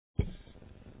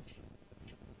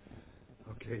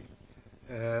Okay.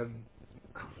 Um,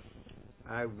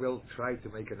 I will try to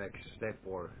make a next step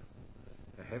or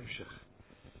a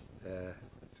hemshech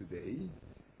today.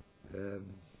 Um,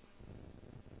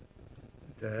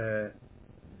 the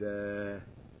the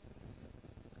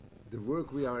the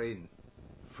work we are in.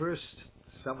 First,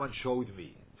 someone showed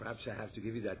me. Perhaps I have to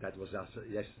give you that. That was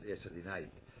yesterday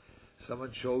night.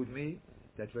 Someone showed me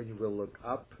that when you will look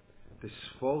up the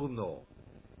Sforno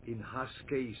in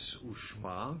Haskes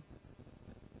Ushma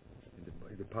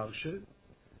in the Parsha,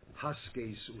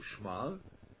 Haskes Ushma.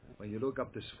 When you look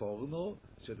up the Sforno,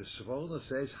 so the Sforno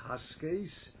says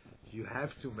Haskes. You have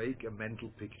to make a mental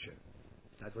picture.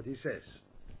 That's what he says.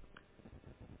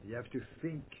 You have to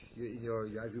think.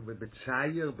 You have to be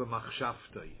betzayer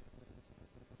b'machshavtoi.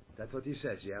 That's what he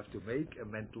says. You have to make a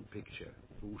mental picture.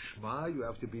 Ushma, you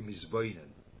have to be mizboinen.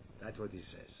 That's what he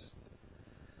says.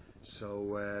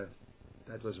 So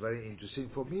that was very interesting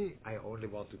for me. I only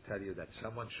want to tell you that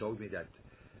someone showed me that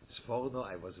Sforno.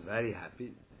 I was very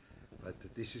happy. But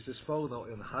this is the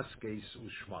Sforno in Haskes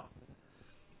Ushma.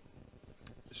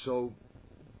 So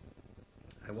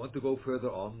I want to go further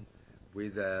on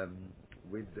with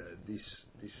this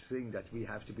thing that we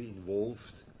have to be involved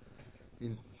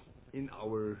in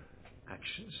our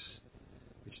actions,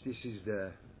 which this is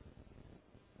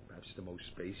perhaps the most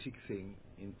basic thing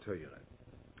in Torah.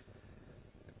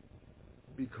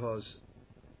 Because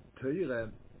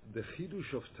Torah, the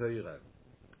chidush of Torah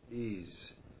is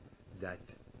that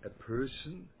a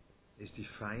person is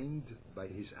defined by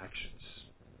his actions.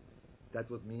 That's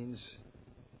what means.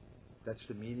 That's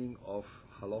the meaning of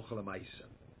halacha l'maisa.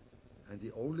 And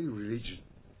the only religion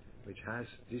which has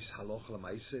this halacha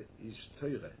l'maisa is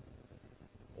Torah.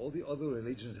 All the other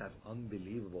religions have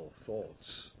unbelievable thoughts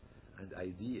and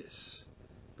ideas,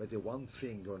 but the one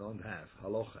thing they don't have,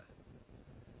 halacha.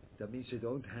 That means they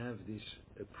don't have this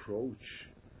approach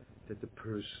that the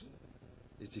person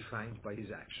is defined by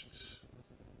his actions.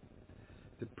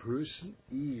 The person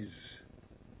is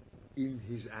in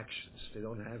his actions. They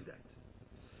don't have that.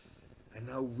 And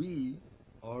now we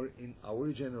are in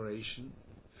our generation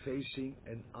facing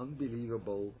an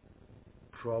unbelievable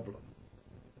problem.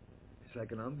 It's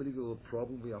like an unbelievable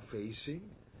problem we are facing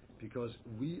because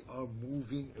we are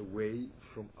moving away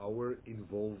from our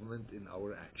involvement in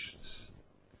our actions.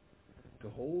 The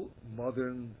whole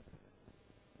modern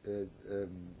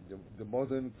the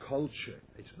modern culture,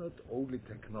 it's not only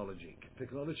technology.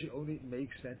 Technology only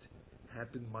makes that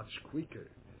happen much quicker.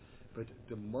 But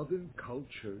the modern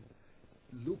culture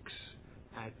looks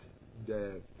at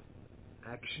the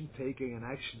action, taking an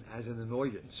action, as an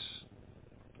annoyance.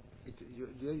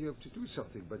 You have to do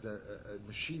something, but a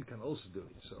machine can also do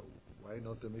it. So why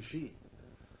not the machine?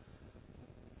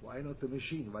 Why not the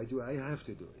machine? Why do I have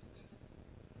to do it?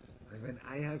 And when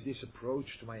I have this approach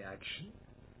to my action,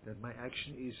 that my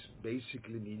action is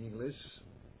basically meaningless,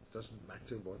 doesn't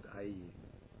matter what I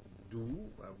do,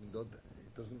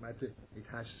 it doesn't matter, it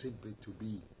has simply to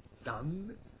be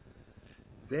done,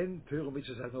 then Torah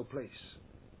mitzvahs have no place.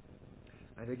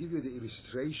 And I give you the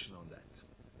illustration on that.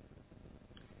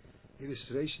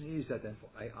 Illustration is that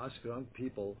I ask around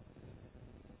people,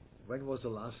 when was the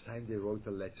last time they wrote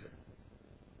a letter?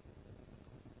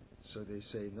 So they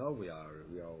say, no, we are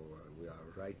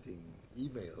writing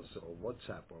emails or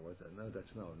WhatsApp or what. No,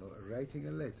 writing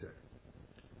a letter.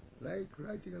 Like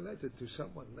writing a letter to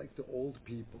someone, like the old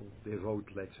people, they wrote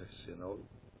letters,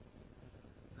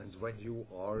 And when you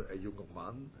are a young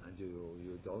man and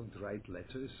you don't write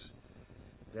letters,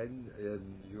 then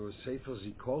your Sefer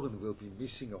Zikaron will be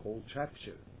missing a whole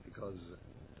chapter because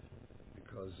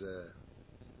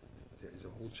there is a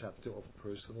whole chapter of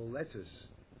personal letters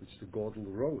which the Godel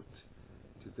wrote.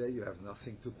 Today you have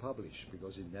nothing to publish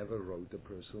because he never wrote a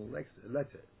personal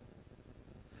letter.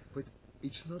 But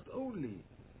it's not only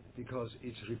because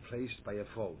it's replaced by a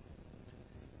phone.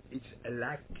 It's a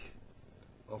lack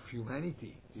of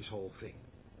humanity, this whole thing.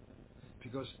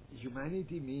 Because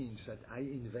humanity means that I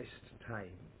invest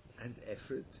time and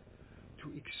effort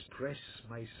to express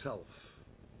myself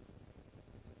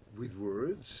with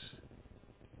words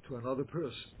to another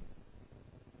person.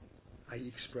 I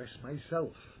express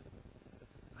myself.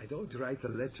 I don't write a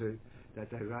letter that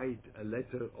I write a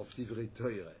letter of Divrei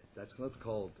Torah. That's not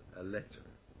called a letter.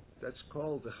 That's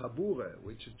called a chabura,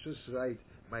 which is just write,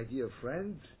 my dear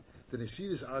friend, the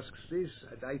Nesiris asks this,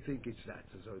 and I think it's that.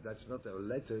 So that's not a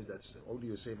letter, that's only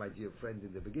you say, my dear friend,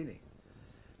 in the beginning.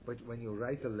 But when you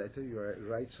write a letter, you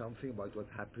write something about what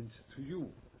happened to you,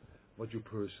 what you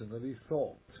personally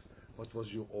thought, what was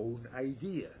your own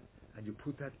idea, and you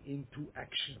put that into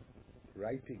action,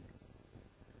 writing.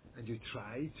 And you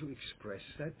try to express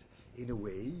that in a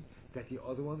way that the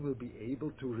other one will be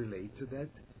able to relate to that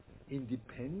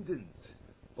independent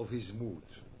of his mood.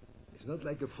 It's not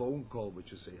like a phone call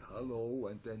which you say hello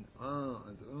and then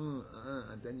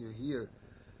and then you hear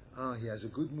he has a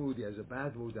good mood, he has a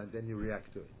bad mood, and then you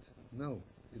react to it. No,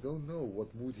 you don't know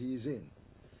what mood he is in,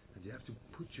 and you have to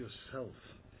put yourself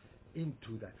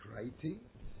into that writing,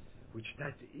 which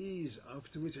that is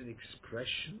afterwards an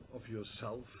expression of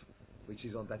yourself, which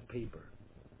is on that paper.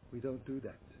 We don't do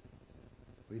that.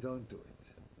 We don't do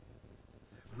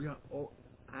it. We are all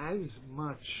as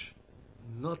much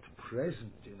not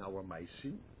present in our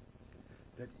Maisim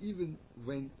that even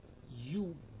when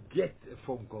you get a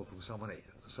phone call from someone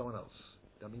else,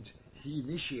 that means he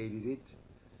initiated it,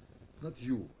 not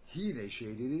you. He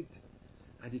initiated it,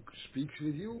 and he speaks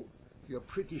with you. You're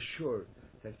pretty sure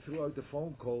that throughout the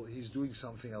phone call he's doing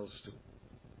something else too.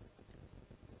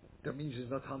 That means he's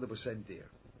not 100% there.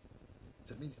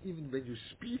 That means even when you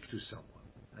speak to someone,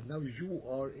 and now you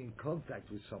are in contact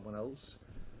with someone else,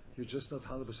 you're just not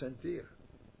 100% there.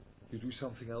 You do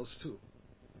something else too.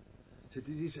 So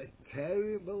this is a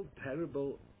terrible,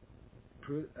 terrible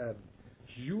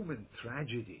human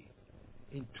tragedy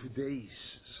in today's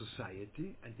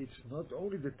society, and it's not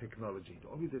only the technology.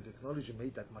 Only the technology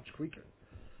made that much quicker.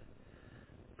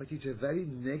 But it's a very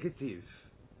negative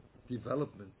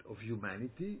development of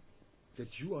humanity that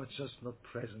you are just not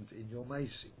present in your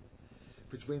Maisi.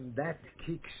 But when that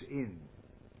kicks in,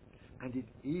 and it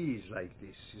is like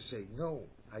this, you say, no,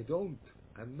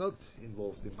 I'm not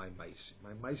involved in my Maisi.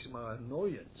 My Maisi are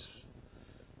annoyance.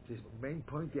 The main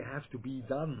point, they have to be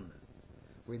done.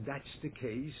 When that's the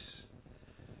case,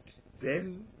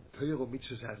 then Torah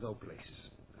Mitzvahs has no place.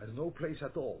 Has no place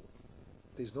at all.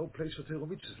 There's no place for Torah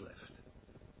Mitzvahs left.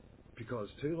 Because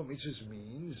Torah Mitzvahs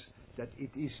means that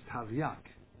it is Taryag.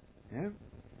 Yeah?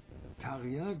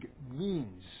 Taryag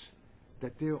means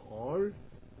that there are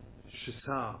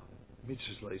Shesa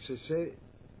Mitzvahs Leisese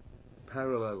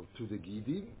parallel to the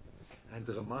Gidim, and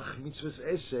Ramach Mitzvahs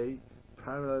Essay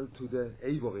parallel to the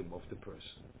Eivorim of the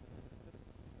person.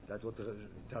 That's what the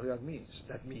Taryag means.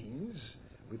 That means,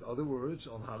 with other words,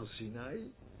 on Har Sinai,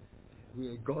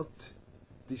 we got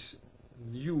this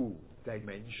new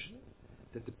dimension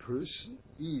that the person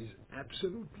is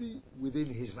absolutely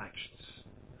within his actions.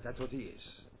 That's what he is.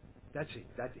 That's it.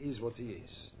 That is what he is.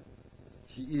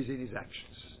 He is in his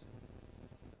actions.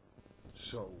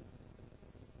 So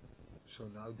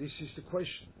now this is the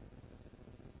question.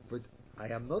 But I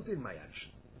am not in my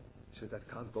action. So that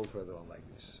can't go further on like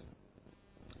this.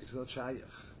 It's not shayach.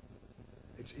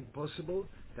 It's impossible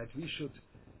that we should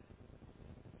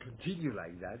continue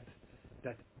like that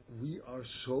we are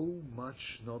so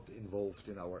much not involved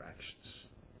in our actions.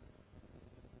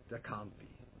 There can't be.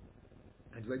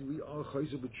 And when we are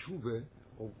chayzer b'tshuva,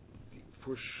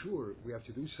 for sure we have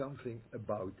to do something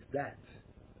about that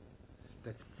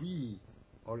we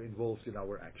are involved in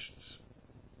our actions.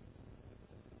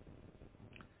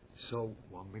 So,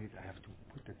 1 minute, I have to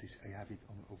put that I have it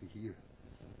over here.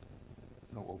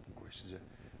 No open questions.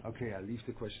 Okay, I'll leave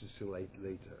the questions till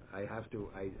later. I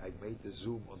made the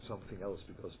Zoom on something else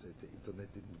because the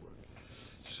internet didn't work.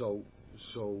 So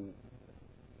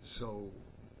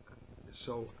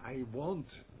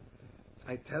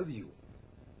I tell you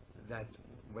that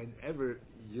whenever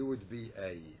you would be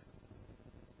a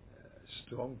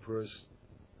strong person,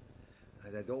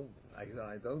 and I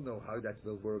don't know how that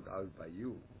will work out by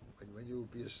you, when you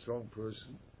would be a strong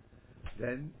person,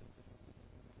 then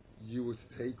you would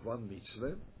take one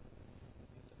mitzvah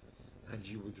and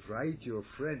you would write your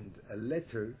friend a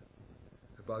letter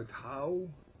about how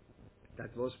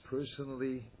that was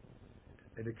personally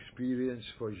an experience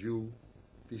for you,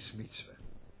 this mitzvah.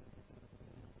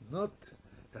 Not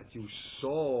that you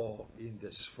saw in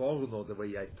the Sforno the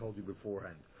way I told you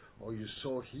beforehand, or you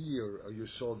saw here, or you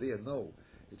saw there. No,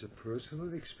 it's a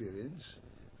personal experience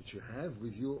which you have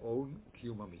with your own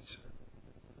Kiyuma mitzvah.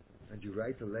 And you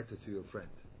write a letter to your friend.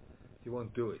 You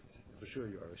won't do it. For sure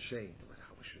you are ashamed. But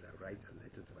how should I write a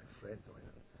letter to my friend?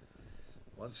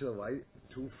 Once in a while,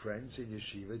 two friends in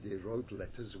yeshiva, they wrote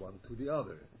letters one to the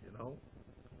other,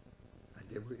 and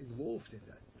they were involved in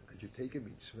that. And you take a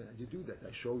mitzvah and you do that.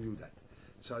 I show you that.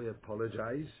 So I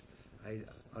apologize. I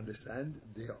understand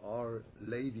there are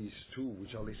ladies too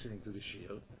which are listening to the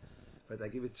shir, but I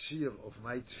give a tzir of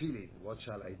my tefillin. What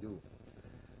shall I do?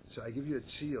 So I give you a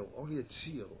tzir, only a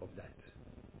tzir of that.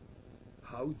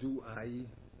 How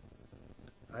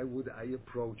would I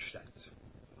approach that?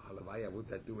 Halavaya would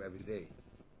that do every day?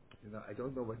 I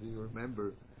don't know whether you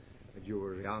remember when you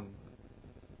were young,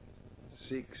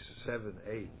 6, 7,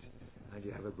 8, and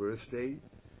you have a birthday,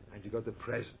 and you got a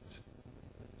present.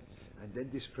 And then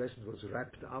this present was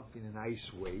wrapped up in a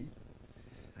nice way,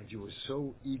 and you were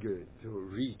so eager to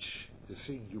reach the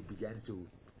thing, you began to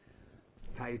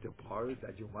tie it apart,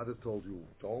 and your mother told you,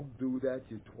 don't do that,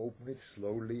 you open it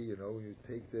slowly, you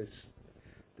take the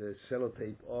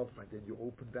sellotape off, and then you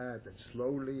open that, and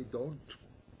slowly, don't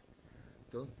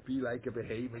be like a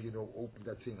behemoth, open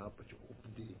that thing up, but you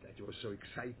opened it, and you were so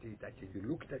excited that you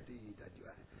looked at it, and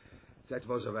that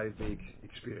was a very big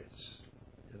experience.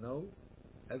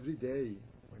 Every day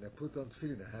when I put on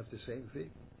tefillin, I have the same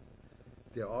thing.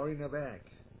 They are in a bag.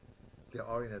 They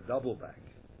are in a double bag.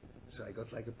 So I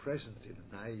got like a present in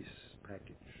a nice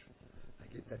package. I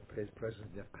get that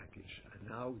present in a package, and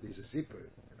now there's a zipper,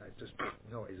 and I just,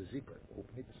 it's a zipper.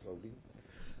 Open it slowly,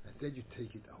 and then you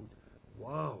take it out.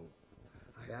 Wow!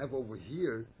 I have over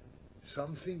here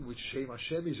something which Shem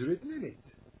Hashem is written in it.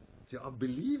 It's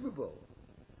unbelievable.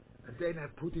 And then I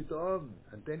put it on,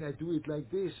 and then I do it like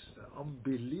this.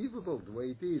 Unbelievable the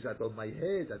way it is. I do my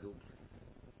head, I do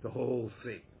the whole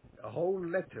thing, a whole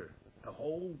letter,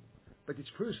 but it's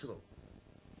personal.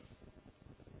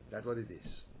 That's what it is.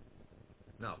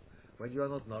 Now, when you are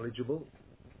not knowledgeable,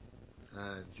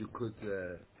 and you could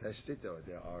test it, or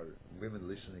there are women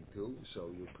listening too,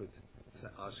 so you could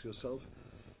ask yourself,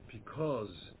 because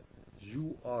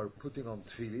you are putting on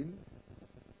tefillin,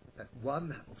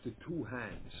 one of the two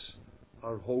hands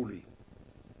are holy.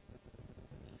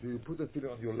 So you put the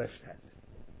tefillin on your left hand.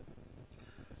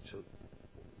 So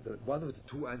one of the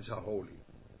two hands are holy,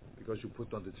 because you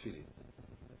put on the tefillin.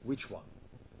 Which one?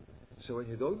 So when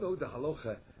you don't know the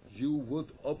halacha, you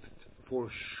would opt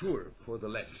for sure for the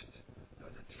left. Now,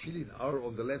 the tefillin are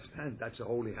on the left hand, that's a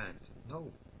holy hand.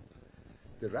 No.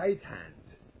 The right hand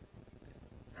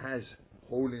has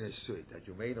holiness to it, that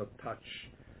you may not touch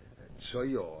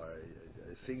soy or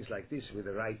things like this with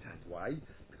the right hand. Why?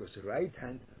 Because the right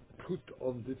hand put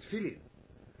on the tefillin.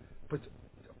 But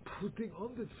putting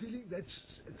on the tefillin,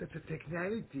 that's a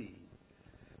technicality.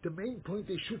 The main point,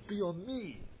 they should be on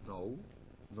me. No.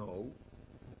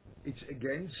 It's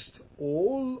against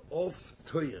all of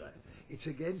Torah. It's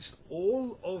against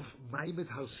all of Maimed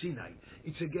Har Sinai.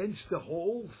 It's against the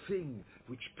whole thing,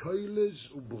 which Koiles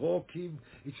Ubrokim.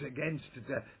 It's against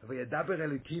the Vayadaber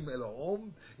Elikim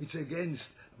Elohim. It's against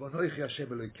Vanoich Hashem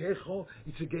Elokecho.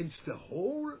 It's against the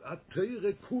whole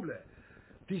Torah Kule.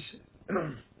 This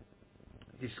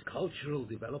cultural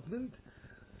development,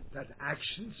 that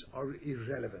actions are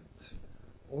irrelevant.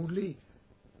 Only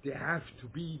they have to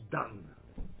be done.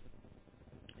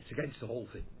 It's against the whole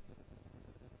thing.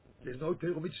 There's no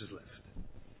Torah mitzvahs left.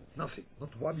 Nothing.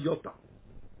 Not one iota.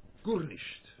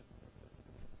 Gurnisht.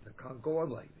 That can't go on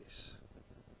like this.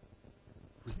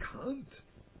 We can't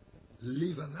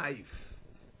live a life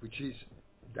which is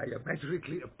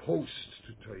diametrically opposed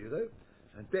to Torah,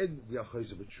 and then we are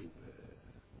chayzer b'tshuva.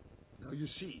 Now you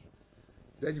see,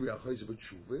 then we are chayzer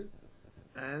b'tshuva,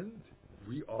 and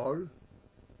we are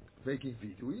making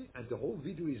vidui, and the whole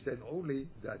vidui is then only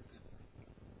that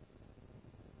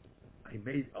I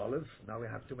made olive, now I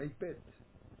have to make bet.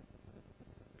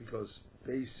 Because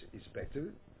base is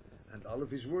better and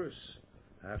olive is worse.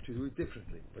 I have to do it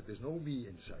differently, but there's no me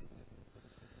inside.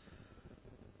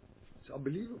 It's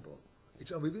unbelievable.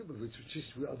 It's unbelievable. It's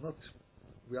just we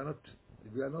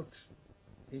are not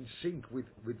in sync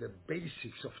with the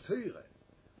basics of Torah.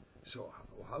 So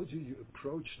how do you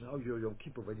approach now your Yom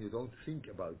Kippur when you don't think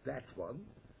about that one?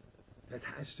 That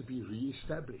has to be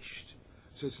re-established.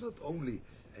 So it's not only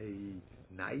a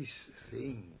nice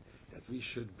thing that we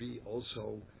should be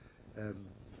also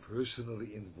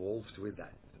personally involved with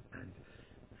that and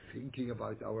thinking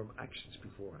about our actions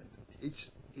beforehand.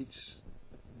 It's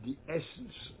the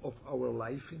essence of our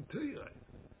life in Torah,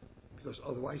 because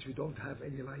otherwise we don't have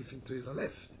any life in Torah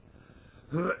left.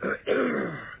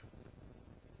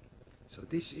 So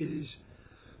this is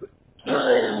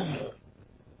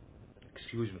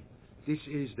excuse me. This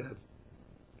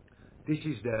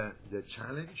is the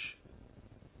challenge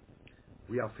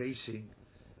we are facing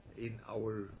in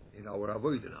our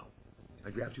avodah now,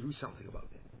 and we have to do something about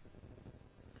it.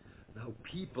 Now,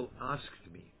 people asked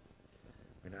me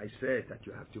when I said that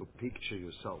you have to picture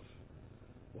yourself.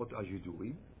 What are you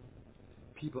doing?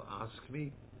 People ask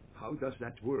me, how does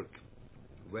that work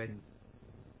when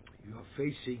you are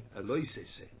facing a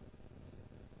loisese?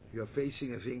 You are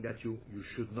facing a thing that you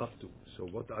should not do. So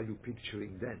what are you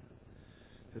picturing then?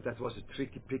 So that was a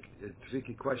tricky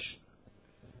question.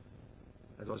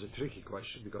 That was a tricky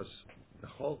question because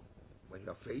when you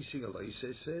are facing a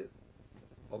loisese,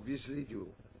 obviously you're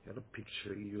not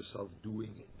picturing yourself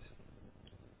doing it.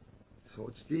 So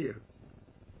it's there.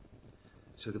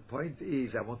 So the point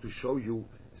is, I want to show you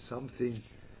something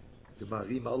the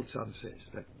Maharal Maltzan says,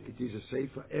 that it is a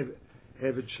Sefer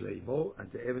Even Shleimo, and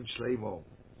the Even Shleimo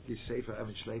This Sefer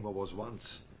Evan Shleimer was once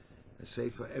a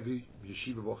Sefer every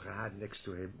yeshiva woche had next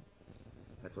to him.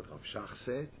 That's what Rav Shach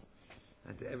said.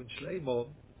 And the Evan Shleimer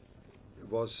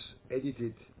was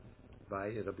edited by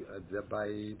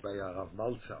Rav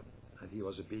Malzahn, and he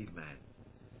was a big man.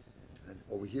 And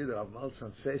over here, the Rav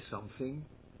Malzahn says something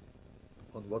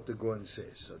on what the Goen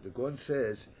says. So the Goen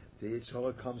says the Yetzer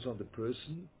Hara comes on the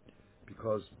person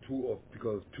because of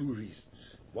two reasons.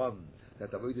 One,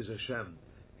 that Avodas Hashem,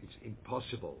 it's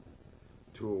impossible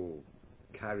to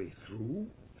carry through.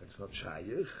 That's not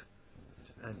shaykh.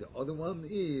 And the other one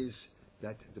is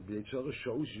that the Yetzer Hara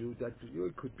shows you that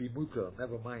it could be mutter.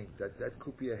 Never mind that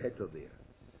could be a heter there.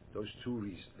 Those two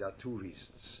reasons. There are two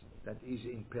reasons. That is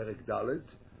in Perek Dalet,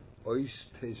 Ois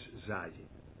Tes Zayin.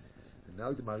 And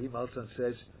now the Marim Malzahn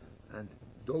says, and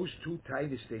those two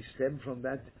titles, they stem from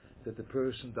that the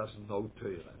person doesn't know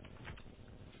Torah.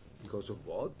 Because of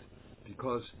what?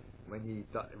 Because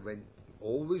when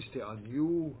always there are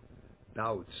new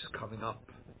doubts coming up.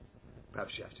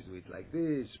 Perhaps you have to do it like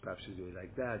this, perhaps you do it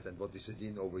like that, and what is the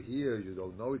din over here, you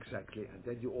don't know exactly, and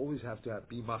then you always have to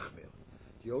be machmir.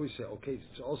 You always say, okay,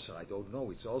 it's also, I don't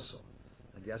know, it's also.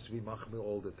 And he has to be machmir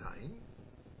all the time.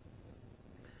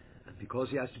 And because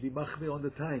he has to be machmir all the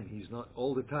time, he's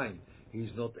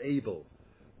not able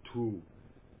to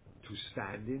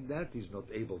stand in that, he's not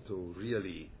able to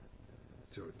really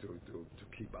to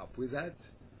keep up with that,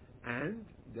 and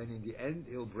then in the end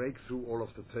he'll break through all of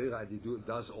the Torah and he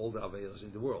does all the Averos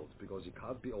in the world, because he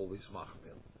can't be always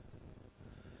machmir.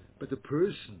 But the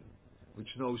person which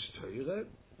knows Torah,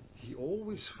 he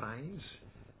always finds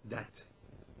that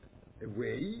a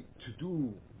way to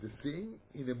do the thing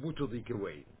in a mutardike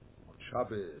way. On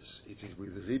Shabbos, it is with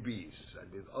ribbis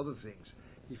and with other things.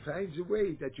 He finds a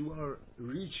way that you are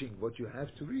reaching what you have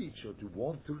to reach or you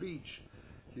want to reach.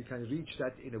 You can reach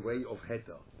that in a way of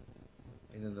heter,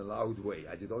 in an allowed way,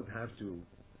 and you don't have to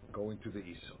go into the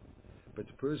Isser. But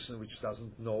the person which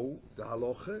doesn't know the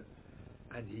halacha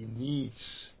and he needs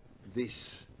this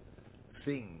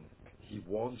thing, he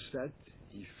wants that,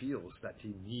 he feels that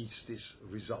he needs this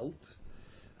result,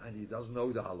 and he doesn't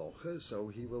know the halacha, so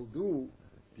he will do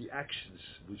the actions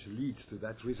which lead to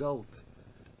that result,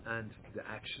 and the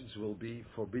actions will be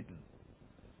forbidden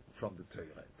from the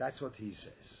Torah. That's what he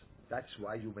says. That's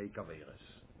why you make Averos.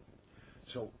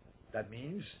 So that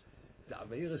means the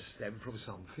Averos stem from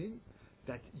something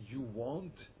that you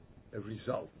want a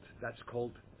result. That's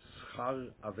called Schar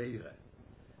Avera.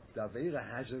 The Avera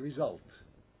has a result,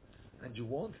 and you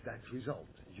want that result.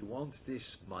 You want this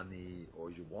money, or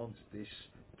you want this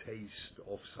taste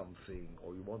of something,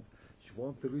 or you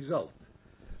want the result.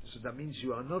 So that means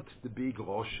you are not the big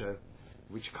Roshe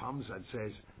which comes and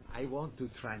says, I want to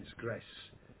transgress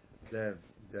the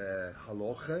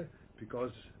halacha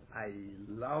because I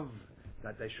love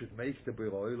that I should make the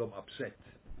Borei Olam upset.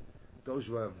 Those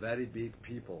were very big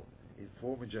people in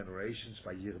former generations,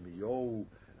 by Yirmiyahu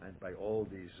and by all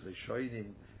these Rishonim,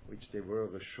 which they were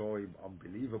Rishonim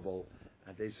unbelievable,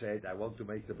 and they said, I want to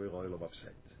make the Borei Olam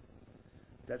upset.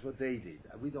 That's what they did.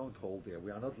 And we don't hold there.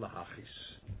 We are not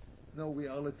lahachis. No, we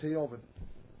are leteoven.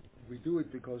 We do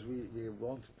it because we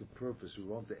want the purpose, we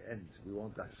want the end, we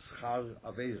want that schar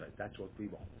avera. That's what we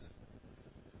want.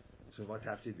 So what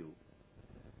have to do?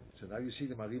 So now you see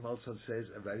the Marim Malzahn says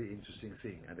a very interesting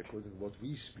thing, and according to what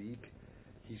we speak,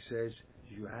 he says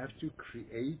you have to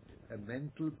create a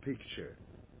mental picture.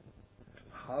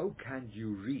 How can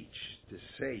you reach the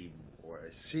same or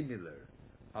a similar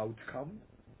outcome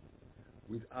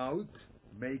without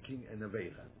making an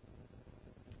avera?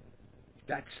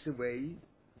 That's the way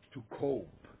to cope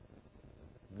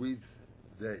with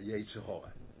the Yetzer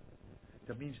Hara.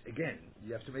 That means, again,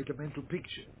 you have to make a mental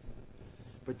picture.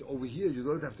 But over here, you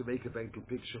don't have to make a mental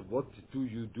picture. What do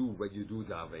you do when you do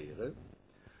the Avera?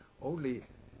 Only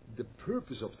the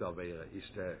purpose of the Avera is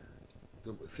the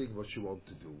thing what you want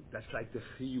to do. That's like the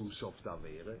chiyus of the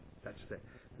Avera. That's the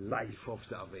life of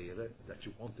the Avera, that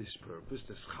you want this purpose,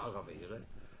 the schar Avera.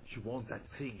 You want that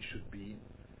thing should be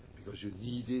because you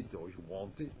need it or you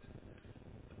want it.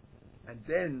 And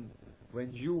then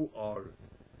when you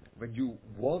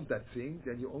want that thing,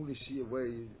 then you only see a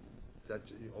way that,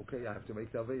 okay, I have to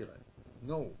make the Avera.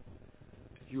 No.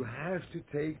 You have to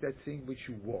take that thing which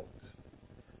you want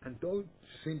and don't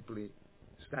simply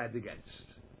stand against.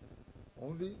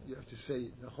 Only you have to say,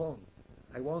 Nachon,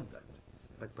 I want that.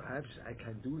 But perhaps I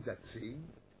can do that thing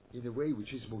in a way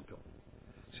which is mutar.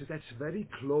 So that's very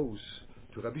close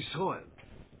to Rabbi Yisrael.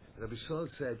 Rabbi Yisrael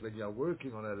said, when you are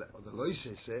working on the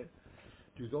loisese,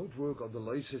 you don't work on the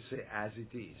loisese as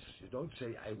it is. You don't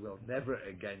say, I will never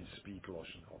again speak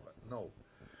Lashon Hara. No.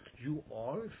 You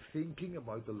are thinking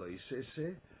about the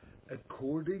loisese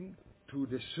according to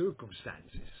the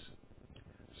circumstances.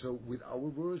 So with our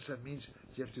words, that means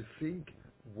you have to think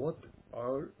what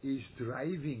is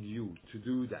driving you to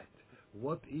do that.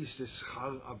 What is the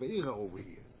schar avera over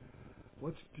here?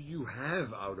 What do you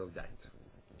have out of that?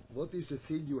 What is the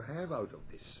thing you have out of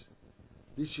this?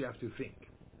 This you have to think.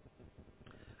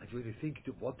 And when you think,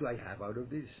 what do I have out of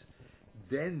this?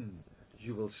 Then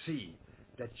you will see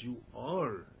that you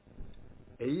are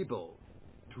able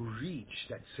to reach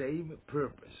that same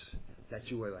purpose, that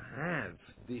you will have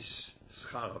this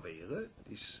schar avera,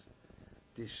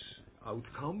 this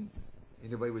outcome,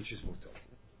 in a way which is mutar.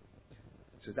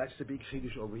 So that's the big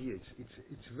chiddush over here.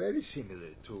 It's very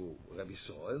similar to Rabbi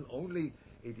Soel, only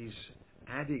it is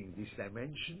adding this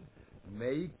dimension,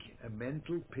 make a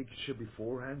mental picture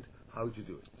beforehand how to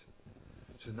do it.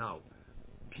 So now,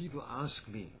 people ask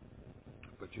me,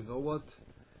 but you know what?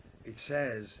 It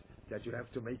says that you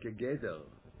have to make a gather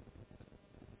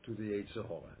to the Yetzer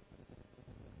Hara,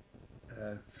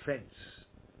 fence.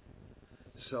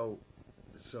 So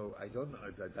I don't know,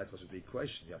 that was a big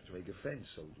question. You have to make a fence.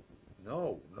 So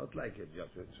no, not like it. You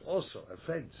have to, it's also a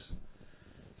fence.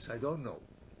 So I don't know.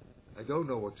 I don't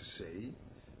know what to say,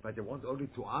 but I want only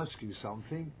to ask you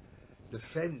something. The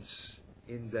fence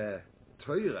in the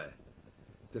Torah,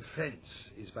 the fence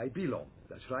is by Bilam.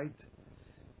 That's right.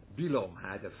 Bilam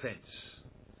had a fence,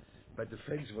 but the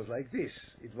fence was like this.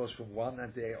 It was from one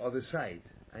and the other side,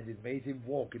 and it made him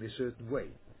walk in a certain way.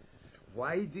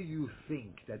 Why do you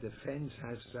think that a fence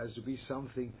has to be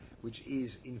something which is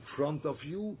in front of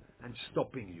you and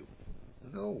stopping you?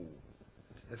 No.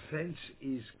 A fence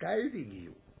is guiding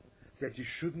you, that you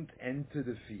shouldn't enter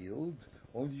the field,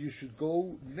 only you should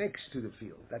go next to the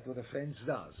field. That's what a fence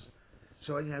does.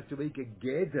 So when you have to make a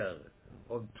gather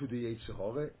onto the Yetzer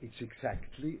Hara, it's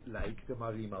exactly like the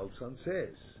Marim Altzan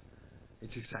says.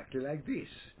 It's exactly like this,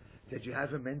 that you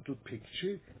have a mental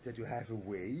picture, that you have a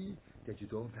way, that you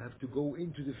don't have to go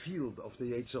into the field of the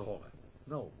Yetzer Hara.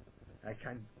 No, I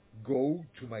can go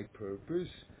to my purpose,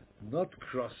 not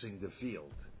crossing the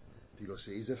field, because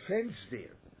there is a fence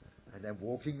there, and I'm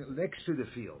walking next to the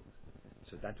field.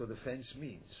 So that's what the fence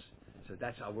means. So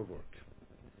that's our work.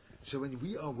 So when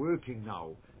we are working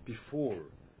now, before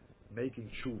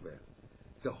making tshuva,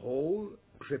 the whole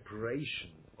preparation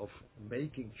of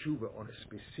making tshuva on a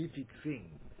specific thing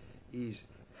is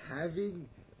having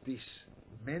this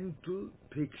mental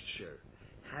picture,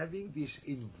 having this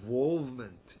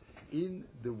involvement in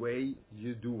the way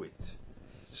you do it.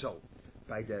 So,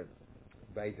 by the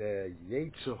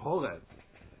Yetzer Hara,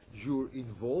 your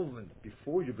involvement,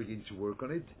 before you begin to work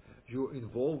on it, your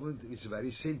involvement is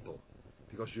very simple,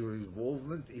 because your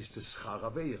involvement is the schar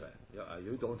avera.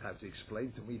 You don't have to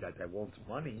explain to me that I want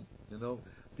money,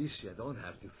 this I don't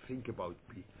have to think about,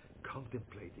 be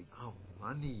contemplating,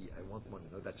 money, I want money.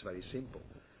 No, that's very simple,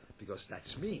 because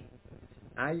that's me.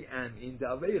 I am in the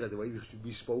avera, the way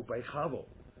we spoke by Chavo.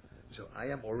 So I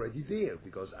am already there,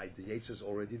 because the Yetzer is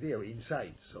already there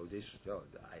inside. So this,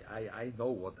 I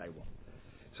know what I want.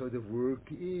 So the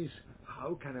work is,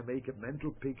 how can I make a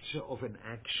mental picture of an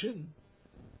action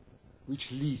which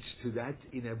leads to that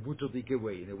in a mutardike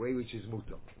way, in a way which is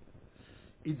mutar.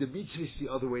 In the mitzvah, it's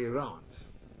the other way around.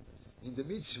 In the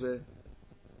mitzvah,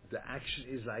 the action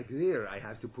is like there. I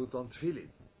have to put on tefillin.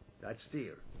 That's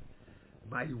there.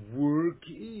 My work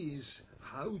is,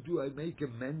 how do I make a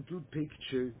mental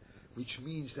picture which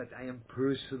means that I am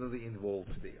personally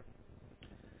involved there?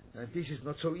 And this is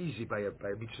not so easy by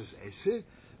mitzvah's essay,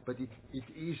 but it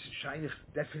is shayach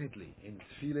definitely. In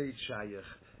tefillah it's shayach.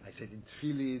 I said in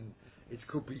tefillin, it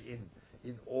could be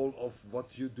in all of what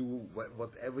you do,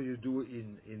 whatever you do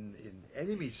in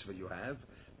any mitzvah you have.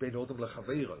 Ben Odom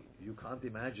L'Chaveiro. You can't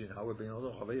imagine how a Ben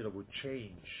Odom L'Chaveiro would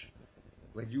change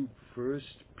when you first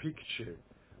picture,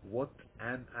 what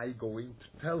am I going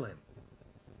to tell him?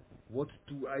 What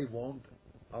do I want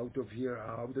out of here?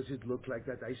 How does it look like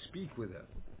that I speak with her?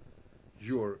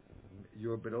 Your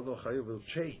Ben Odom L'Chaveiro will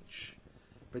change.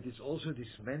 But it's also this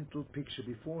mental picture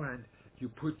beforehand. You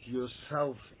put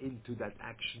yourself into that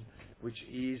action which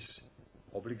is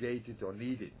obligated or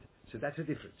needed. So that's a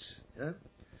difference. Yeah?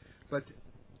 But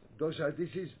this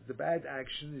is the bad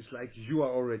action, is like you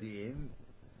are already in.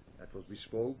 That's what we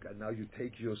spoke, and now you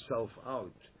take yourself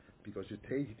out, because you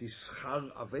take this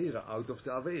schar avera out of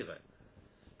the avera.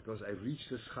 Because I reach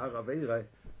the schar avera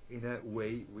in a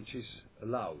way which is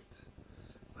allowed.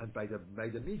 And by the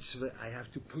mitzvah, I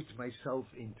have to put myself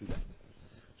into that.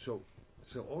 So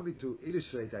only to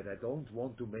illustrate that, I don't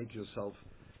want to make yourself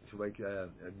to make a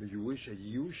meyuish, a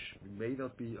yush. We may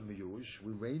not be a meyuish.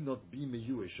 We may not be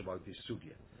meyuish about this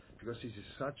sugya, because this is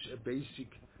such a basic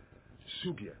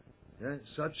sugya,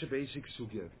 such a basic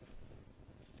sugya.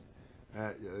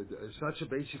 Such a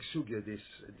basic sugya,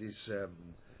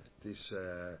 this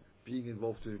being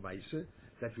involved in Maisa,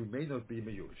 that we may not be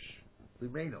Meyush. We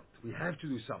may not. We have to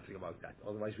do something about that.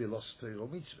 Otherwise, we lost Torah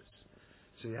mitzvahs.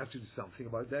 So you have to do something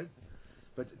about that.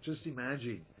 But just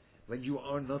imagine when you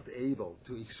are not able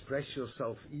to express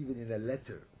yourself even in a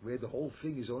letter, where the whole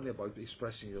thing is only about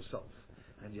expressing yourself,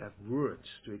 and you have words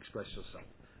to express yourself.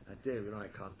 And there, I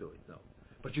can't do it, no.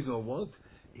 But you know what?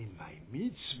 In my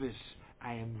mitzvahs,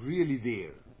 I am really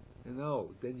there.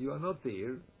 No, then you are not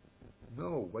there.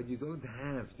 No, when you don't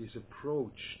have this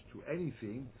approach to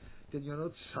anything, then you're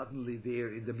not suddenly there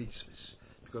in the mitzvahs.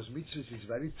 Because mitzvahs is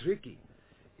very tricky.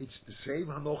 It's the same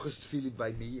Hanochas Tefillin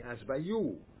by me as by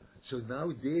you. So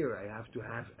now there I have to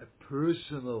have a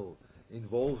personal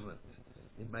involvement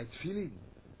in my Tefillin.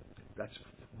 That's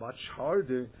much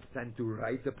harder than to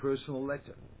write a personal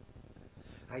letter.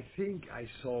 I think I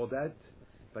saw that,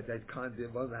 but I can't.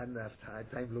 Well, I hadn't have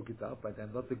time to look it up, but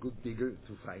I'm not a good digger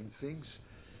to find things.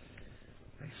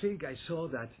 I think I saw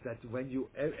that when you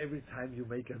every time you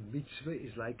make a mitzvah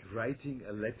is like writing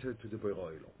a letter to the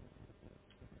Beroilo.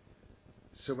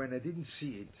 So when I didn't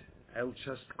see it, I'll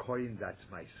just coin that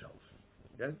myself.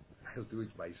 Yeah, I'll do it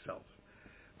myself.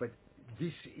 But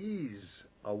this is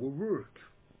our work.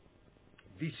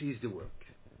 This is the work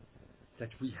that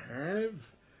we have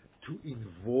to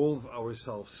involve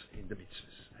ourselves in the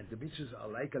mitzvahs. And the mitzvahs are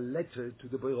like a letter to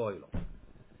the Beroilo.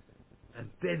 And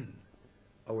then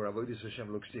our Avodas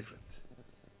Hashem looks different.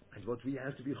 And what we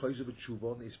have to be Chayzer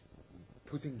B'Tshuvon is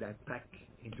putting that back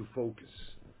into focus.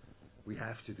 We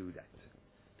have to do that.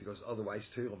 Because otherwise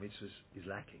Torah mitzvahs is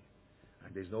lacking.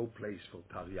 And there's no place for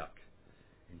Tariq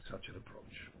in such an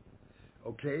approach.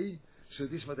 Okay? So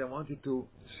this is what I wanted to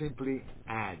simply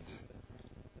add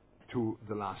to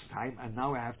the last time, and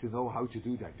now I have to know how to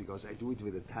do that, because I do it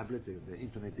with a tablet, the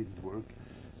internet didn't work,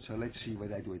 so let's see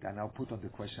whether I do it. I now put on the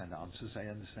question and answers, I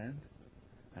understand,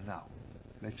 and now,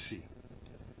 let's see.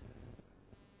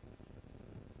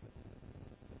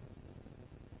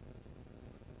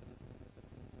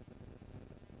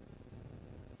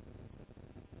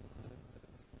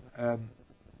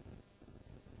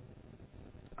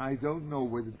 I don't know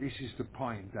whether this is the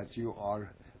point that you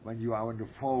are, when you are on the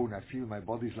phone, I feel my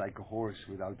body's like a horse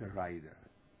without a rider,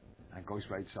 and goes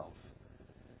by itself.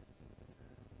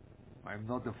 I'm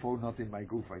not the phone, not in my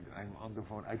goof. I'm on the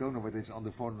phone. I don't know whether it's on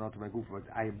the phone or not in my goof, but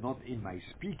I am not in my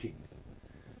speaking.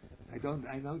 I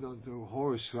now don't know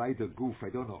horse, rider, goof. I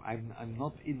don't know. I'm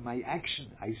not in my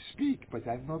action. I speak, but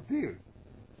I'm not there.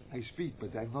 I speak,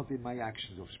 but I'm not in my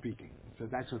actions of speaking. So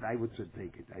that's what I would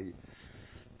take it.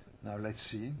 Now let's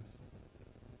see.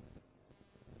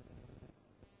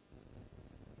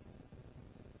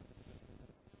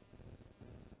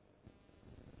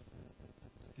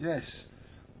 Yes.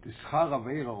 The Schar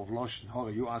Aveira of Lashon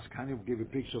Hara. You ask, can you give a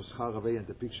picture of Schar Aveira and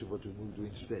the picture of what we will do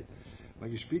instead?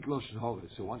 When you speak Lashon Hara,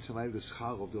 so once in a while the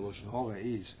Schar of the Lashon Hara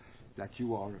is that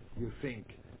you think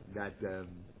that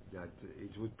that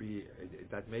it would be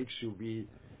that makes you be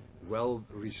well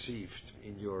received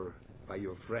by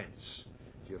your friends.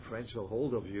 Your friends will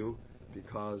hold of you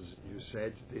because you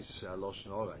said this Lashon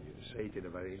Hara. You say it in a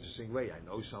very interesting way. I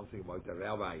know something about the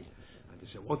rabbi. And they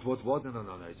say, what? No, it's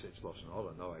Lashon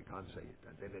Hara. No, I can't say it.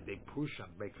 And then they push and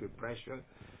make you pressure,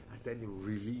 and then you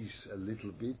release a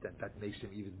little bit, and that makes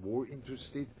them even more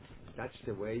interested. That's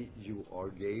the way you are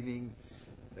gaining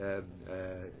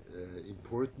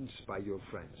importance by your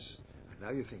friends. And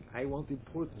now you think, I want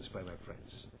importance by my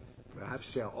friends. Perhaps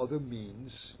there are other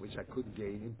means which I could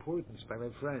gain importance by my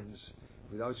friends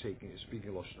without speaking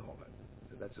Lashon Hara.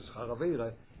 So that's a Schar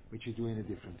Aveira, which you do in a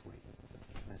different way.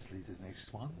 Let's read the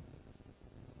next one.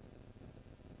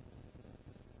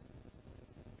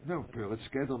 No, Peretz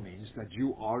Gedol means that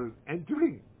you are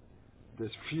entering this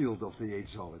field of the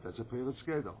Yetzer Hara. That's a Peretz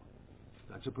Gedol.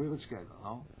 That's a Peretz Gedol,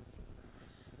 no?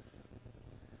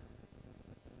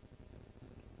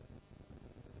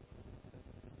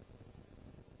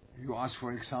 You asked for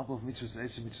an example of Mitzvahs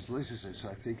Esser, Mitzvahs Loiseseh, so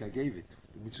I think I gave it.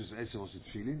 The Mitzvahs Esser was the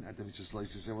Tefillin, and the Mitzvahs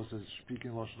Loiseseh was the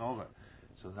speaking Lashon Hara.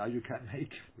 So now you can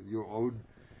make with your own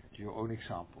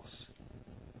examples.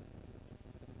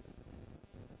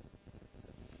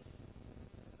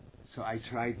 So I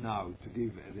tried now to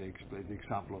give the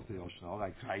example of the Lashon Hara.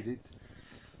 I tried it.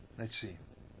 Let's see.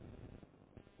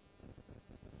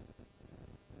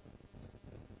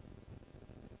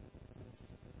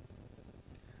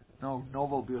 No,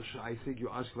 Novel Birshus. I think you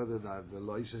asked whether the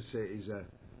Loiseseh is a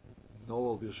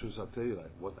Novel Birshus HaTorah.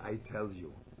 What I tell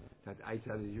you. That I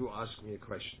tell you, you ask me a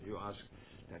question. You ask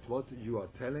that what you are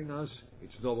telling us,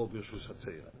 it's Novel Birshus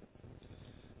HaTorah.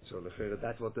 So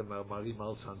that's what the Mari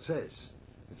Malzahn says.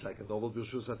 It's like a novel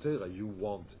Birshus HaTorah. You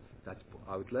want that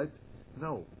outlet?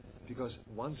 No, because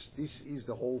once this is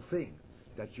the whole thing,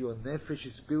 that your nefesh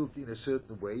is built in a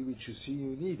certain way, which you see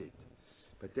you need it.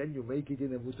 But then you make it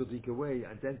in a mutadika way,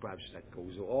 and then perhaps that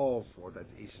goes off, or that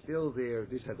is still there.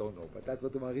 This I don't know, but that's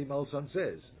what the Marim Alsan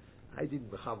says. I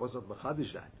was not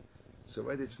mechadish that. So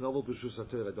when it's novel Birshus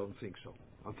HaTorah, I don't think so.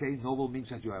 Okay, novel means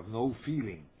that you have no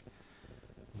feeling.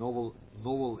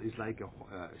 Novel is like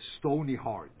a stony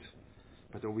heart.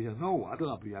 But over here, no,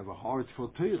 Adrab, you have a heart for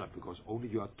Torah, because only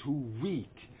you are too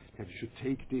weak that you should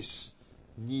take this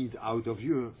need out of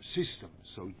your system.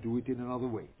 So do it in another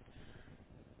way.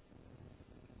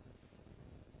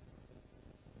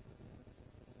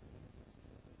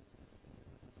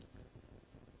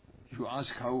 You ask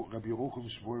how Rabbi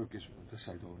Rochem's work is, this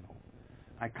I don't know.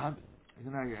 I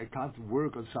can't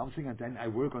work on something and then I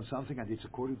work on something and it's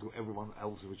according to everyone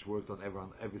else which worked on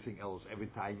everything else every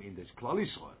time in this Klal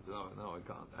Yisrael. No, I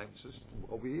can't. I'm just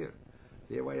over here.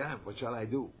 Here I am. What shall I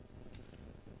do?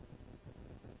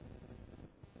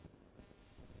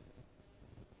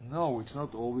 No, it's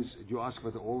not always. You ask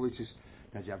whether always is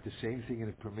that you have the same thing in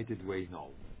a permitted way. No,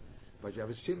 but you have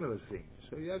a similar thing.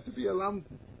 So you have to be a lamb.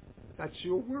 That's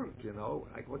your work,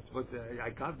 Like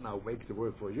I can't now make the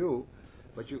work for you,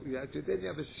 but you have to. Then you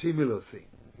have a similar thing.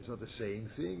 It's not the same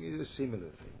thing. It's a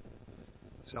similar thing.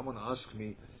 Someone asked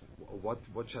me, what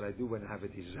shall I do when I have a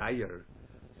desire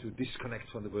to disconnect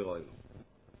from the world?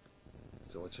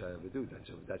 So what shall I ever do?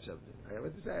 I have a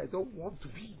desire. I don't want to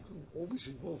be always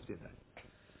involved in that.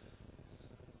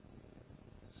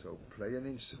 So play an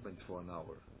instrument for an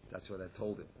hour. That's what I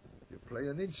told him. You play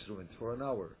an instrument for an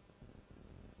hour.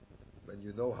 When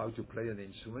you know how to play an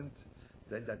instrument,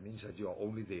 then that means that you are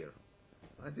only there.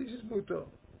 And this is mutter.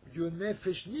 Your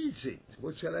nefesh needs it.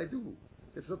 What shall I do?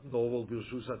 It's not novel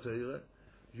Birshus HaTorah.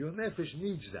 Your nefesh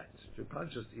needs that. You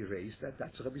can't just erase that.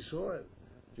 That's Rabbi Soel.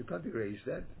 You can't erase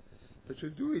that. But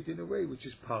you do it in a way which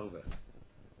is parve.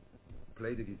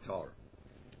 Play the guitar.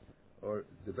 Or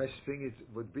the best thing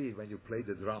would be when you play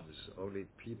the drums. Only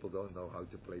people don't know how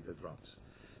to play the drums.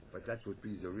 But that would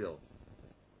be the real,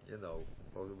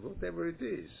 or whatever it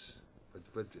is.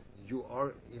 But you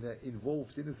are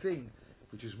involved in a thing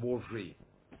which is more free.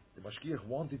 The Mashgiach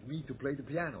wanted me to play the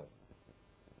piano.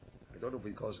 I don't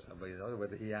know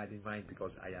whether he had in mind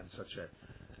because I am such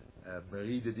a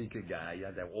Meridadika guy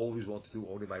and I always want to do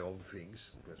only my own things.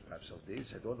 Because perhaps of this,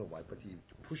 I don't know why, but he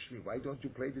pushed me. Why don't you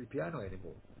play the piano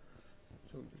anymore?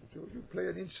 So you play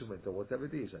an instrument or whatever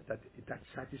it is, and that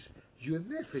your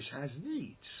nefesh has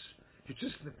needs. You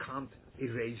just can't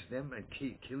erase them and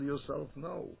kill yourself.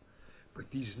 No, but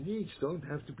these needs don't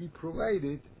have to be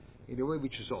provided in a way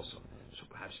which is also. So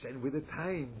perhaps then with the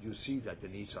time you see that the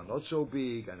needs are not so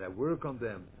big, and I work on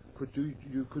them.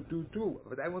 You could do too.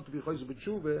 But I want to be chayzer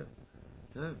b'tshuva.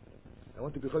 I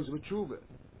want to be chayzer b'tshuva.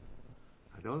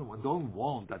 I don't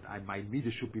want that my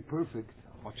midah should be perfect.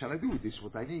 What shall I do? This is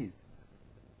what I need.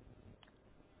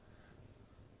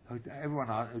 Everyone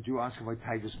do ask about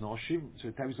Taivas Noshim. So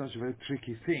Taivas Noshim is a very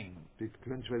tricky thing. It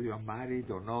depends whether you are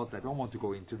married or not. I don't want to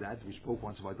go into that. We spoke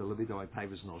once about a little bit about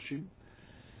Taivas Noshim.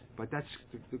 But that's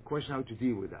the question how to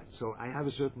deal with that. So I have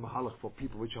a certain mahalach for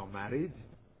people which are married,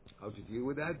 how to deal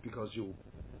with that, because you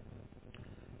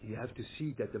have to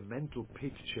see that the mental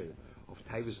picture of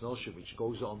Taivas Noshim which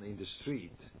goes on in the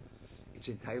street, it's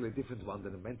entirely different one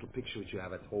than the mental picture which you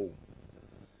have at home.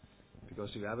 Because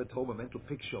if you have at home a mental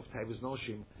picture of Taivas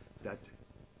Noshim, that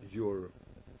your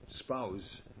spouse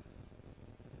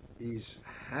is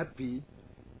happy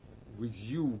with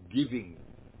you giving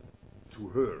to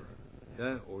her,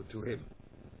 or to him.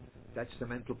 That's the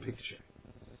mental picture.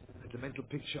 And the mental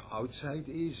picture outside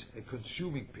is a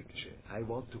consuming picture. I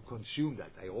want to consume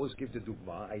that. I always give the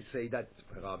dugma. I say that,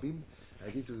 Rabim. I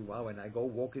give the dugma when I go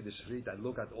walk in the street. I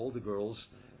look at all the girls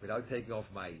without taking off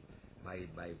my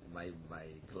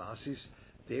glasses.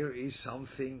 There is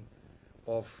something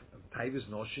of Taivas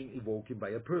Noshim evoking by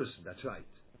a person. That's right.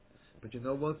 But you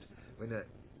know what? When a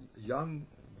young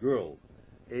girl,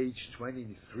 age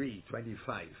 23,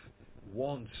 25,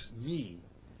 wants me,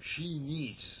 she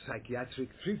needs psychiatric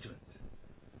treatment.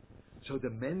 So the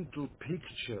mental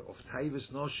picture of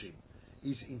Taivas Noshim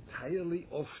is entirely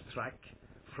off track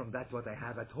from that what I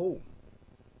have at home.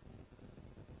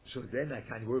 So then I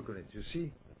can work on it, you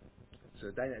see?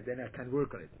 So then I can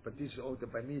work on it. But this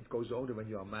by me it goes only when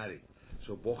you are married.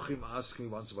 So Bochim asked me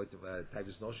once about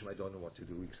Taivas Noshim. I don't know what to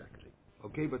do exactly.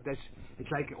 Okay, but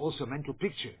it's like also a mental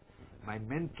picture. My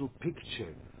mental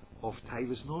picture of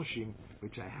Taivas Noshim,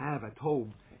 which I have at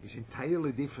home, is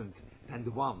entirely different than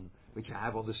the one which I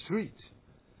have on the street.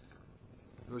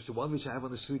 Because the one which I have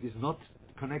on the street is not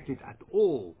connected at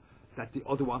all that the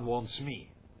other one wants me.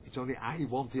 It's only I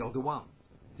want the other one.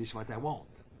 This is what I want.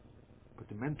 But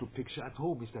the mental picture at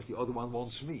home is that the other one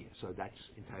wants me. So that's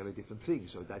entirely different thing.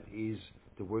 So that is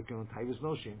the working on Taivas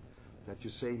Noshim, that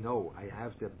you say, no, I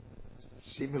have the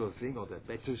similar thing or the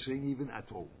better thing even at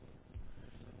home.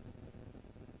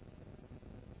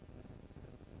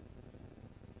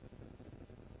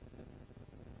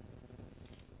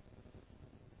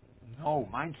 No,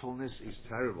 mindfulness is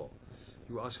terrible.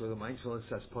 You ask whether mindfulness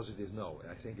is positive. No,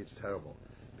 I think it's terrible.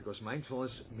 Because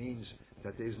mindfulness means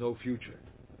that there is no future.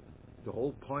 The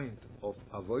whole point of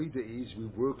avoida is we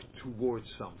work towards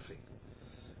something.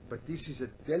 But this is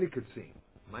a delicate thing.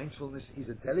 Mindfulness is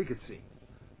a delicate thing.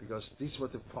 Because this is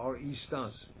what the Far East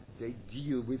does. They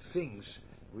deal with things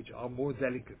which are more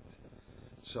delicate.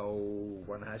 So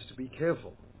one has to be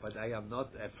careful. But I am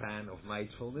not a fan of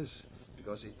mindfulness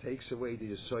because it takes away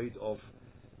the side of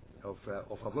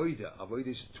avoida. Avoida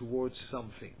is towards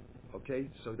something. Okay?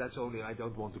 So that's only, I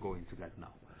don't want to go into that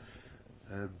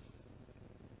now.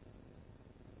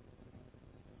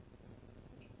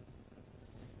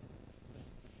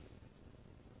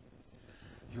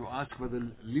 You ask whether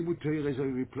Limud Torah is a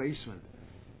replacement.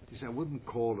 This I wouldn't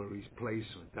call a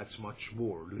replacement. That's much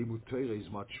more. Limud Torah is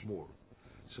much more.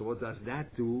 So what does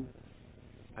that do?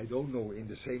 I don't know. In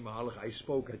the same mahalach I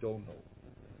spoke, I don't know.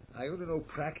 I only know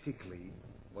practically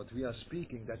what we are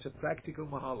speaking. That's a practical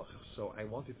mahalach. So I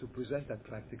wanted to present that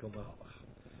practical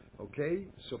mahalach. Okay?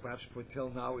 So perhaps for till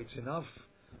now it's enough.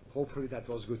 Hopefully that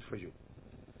was good for you.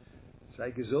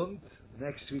 Sei gesund.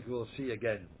 Next week we'll see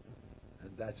again.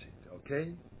 And that's it.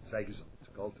 Okay? Sei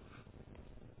gesund. Gold.